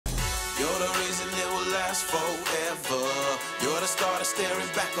You're the reason it will last forever. You're the star that's staring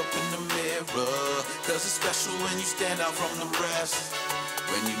back up in the mirror. Cause it's special when you stand out from the rest.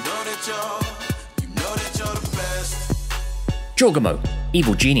 When you know that you're the best. Jawgemo,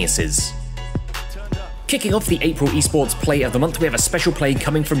 Evil Geniuses. Kicking off the April Esports Play of the Month, we have a special play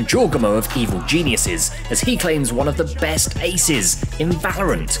coming from Jawgemo of Evil Geniuses, as he claims one of the best aces in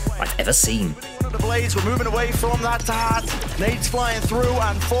Valorant I've ever seen. The blades, we're moving away from that dart. Nades flying through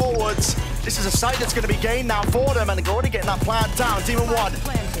and forwards. This is a site that's going to be gained now for them, and they're already getting that plant down. Demon 1,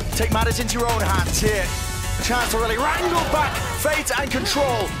 take matters into your own hands here. A chance to really wrangle back Fate and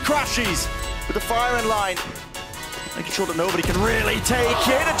Control. Crashes with the firing line. Making sure that nobody can really take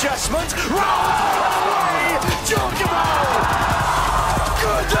it. Adjustment. Right! Jawgemo!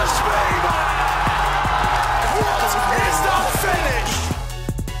 Goodness me, man! What is that finish?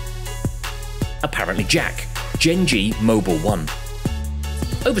 ApparentlyJack, Gen.G Mobile 1.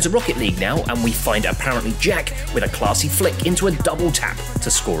 Over to Rocket League now, and we find ApparentlyJack with a classy flick into a double tap to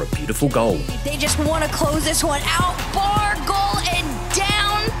score a beautiful goal. They just want to close this one out. Bar, goal, and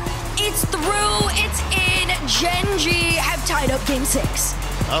down. It's through. It's in. Gen.G have tied up Game 6.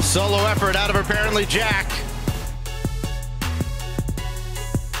 A solo effort out of ApparentlyJack.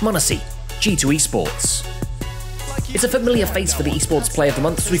 m0NESY, G2 Esports. It's a familiar face for the Esports Play of the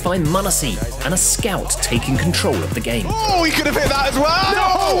Month, as we find m0NESY and a scout taking control of the game. Oh, he could have hit that as well!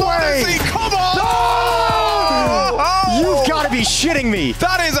 No way! m0NESY, come on! No! Oh! You've got to be shitting me!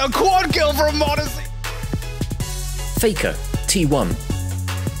 That is a quad kill from m0NESY! FAKER, T1.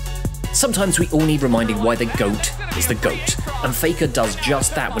 Sometimes we all need reminding why the GOAT is the GOAT, and FAKER does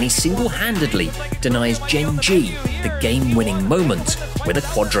just that when he single-handedly denies Gen.G the game-winning moment with a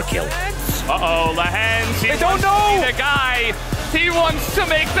QUADRA kill. Uh-oh, the hands, he don't know the guy. He wants to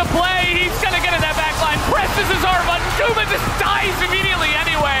make the play. He's gonna get in that back line, presses his arm button, Kuma just dies immediately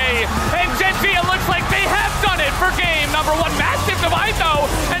anyway. And Gen.G, it looks like they have done it for game number 1. Massive divide though,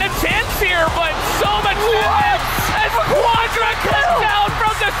 and a chance here, but so much damage. And QUADRA comes out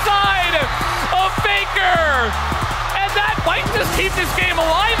from the side of FAKER. And that might just keep this game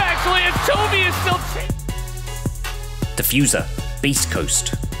alive actually, as Toby is still Dfuzr,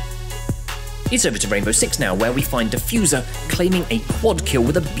 Beastcoast. It's over to Rainbow Six now, where we find Dfuzr claiming a quad kill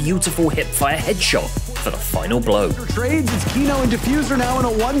with a beautiful hipfire headshot for the final blow. Trades, it's Kino and Dfuzr now in a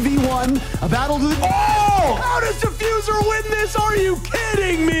 1v1. A battle to the... Oh! How does Dfuzr win this? Are you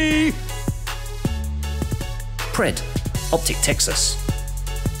kidding me? Pred, Optic Texas.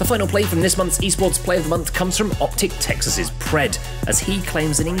 The final play from this month's Esports Play of the Month comes from Optic Texas's Pred, as he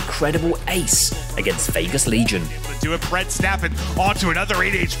claims an incredible ace against Vegas Legion. Do it, Pred snapping onto another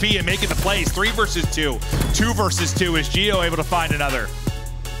 8 HP and making the plays. 3 versus 2. 2 versus 2. Is Geo able to find another?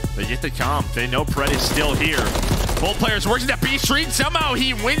 They get the comp. They know Pred is still here. Both players working that B street. Somehow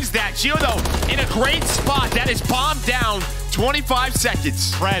he wins that. Geo, though, in a great spot. That is bombed down. 25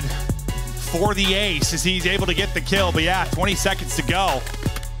 seconds. Pred for the ace as he's able to get the kill. But yeah, 20 seconds to go.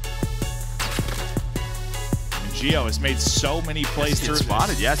 Geo has made so many plays through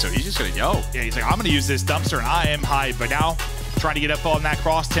spotted, yeah, so he's just gonna go. Yeah, he's like, I'm gonna use this dumpster and I am high, but now trying to get up on that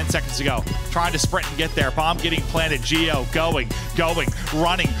cross, 10 seconds to go. Trying to sprint and get there. Bomb getting planted. Geo going,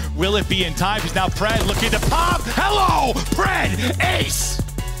 running. Will it be in time? Because now Pred looking to pop. Hello, Pred, ace!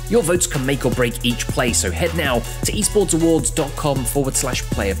 Your votes can make or break each play, so head now to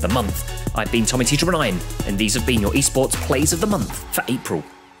esportsawards.com/play of the month. I've been Tommy Teacher 9, and these have been your Esports Plays of the Month for April.